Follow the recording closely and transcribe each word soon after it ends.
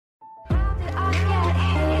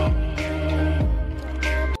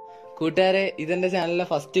കൂട്ടുകാരെ, ഇതെന്റെ ചാനലിലെ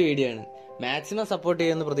ഫസ്റ്റ് വീഡിയോ ആണ്. മാക്സിമം സപ്പോർട്ട്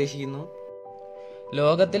ചെയ്യുമെന്ന് പ്രതീക്ഷിക്കുന്നു.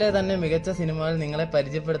 ലോകത്തിലെ തന്നെ മികച്ച സിനിമകൾ നിങ്ങളെ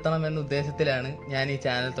പരിചയപ്പെടുത്തണമെന്ന ഉദ്ദേശത്തിലാണ് ഞാൻ ഈ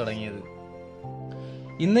ചാനൽ തുടങ്ങിയത്.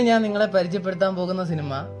 ഇന്ന് ഞാൻ നിങ്ങളെ പരിചയപ്പെടുത്താൻ പോകുന്ന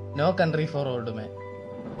cinema no country four old man.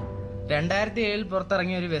 2007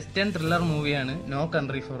 പുറത്തിറങ്ങിയ ഒരു വെസ്റ്റേൺ ത്രില്ലർ മൂവിയാണ് no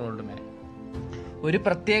country four old man. ഒരു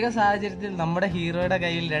പ്രത്യേക സാഹചര്യത്തിൽ നമ്മുടെ ഹീറോയുടെ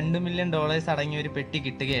കയ്യിൽ $2 മില്യൺ അടങ്ങിയ ഒരു പെട്ടി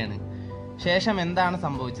കിട്ടുകയാണ്. ശേഷം എന്താണ്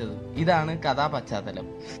സംഭവിച്ചത്? ഇതാണ് കഥാ പശ്ചാത്തലം.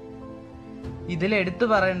 ഇതിൽ എടുത്തു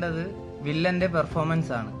പറയേണ്ടത് വില്ലന്റെ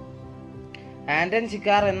പെർഫോമൻസ് ആണ്. ആന്റൺ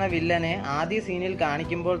ചിക്കാർ എന്ന വില്ലനെ ആദ്യ സീനിൽ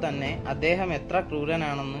കാണിക്കുമ്പോൾ തന്നെ അദ്ദേഹം എത്ര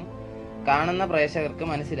ക്രൂരനാണെന്ന് കാണുന്ന പ്രേക്ഷകർക്ക്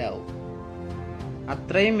മനസ്സിലാവും.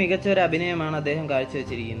 അത്രയും മികച്ച ഒരു അഭിനയമാണ് അദ്ദേഹം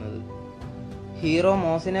കാഴ്ചവെച്ചിരിക്കുന്നത്. ഹീറോ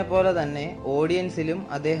മോസിനെ പോലെ തന്നെ ഓഡിയൻസിലും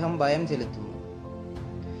അദ്ദേഹം ഭയം ചെലുത്തുന്നു.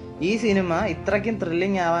 ഈ സിനിമ ഇത്രയ്ക്കും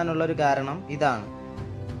ത്രില്ലിംഗ് ആവാനുള്ള ഒരു കാരണം ഇതാണ്.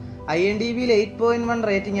 IMDbയിൽ 8.1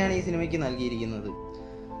 റേറ്റിംഗ് ആണ് ഈ സിനിമയ്ക്ക് നൽകിയിരിക്കുന്നത്.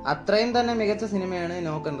 അത്രയും തന്നെ മികച്ച സിനിമയാണ്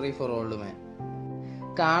no country four old man.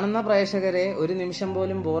 കാണുന്ന പ്രേക്ഷകരെ ഒരു നിമിഷം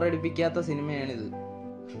പോലും ബോറടിപ്പിക്കാത്ത സിനിമയാണിത്.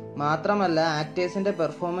 മാത്രമല്ല, ആക്ടേഴ്സിന്റെ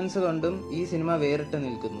പെർഫോമൻസ് കൊണ്ടും ഈ സിനിമ വേറിട്ട്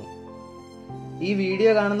നിൽക്കുന്നു. ഈ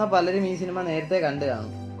വീഡിയോ കാണുന്ന പലരും ഈ സിനിമ നേരത്തെ കണ്ടു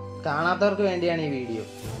കാണും. കാണാത്തവർക്ക് വേണ്ടിയാണ് ഈ വീഡിയോ.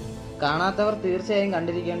 കാണാത്തവർ തീർച്ചയായും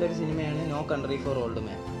കണ്ടിരിക്കേണ്ട ഒരു സിനിമയാണ് no country four old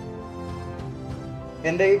man.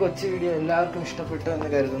 എൻ്റെ ഈ കൊച്ചു വീഡിയോ എല്ലാവർക്കും ഇഷ്ടപ്പെട്ടു എന്ന്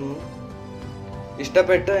കരുതുന്നു.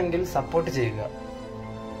 ഇഷ്ടപ്പെട്ടു എങ്കിൽ സപ്പോർട്ട് ചെയ്യുക.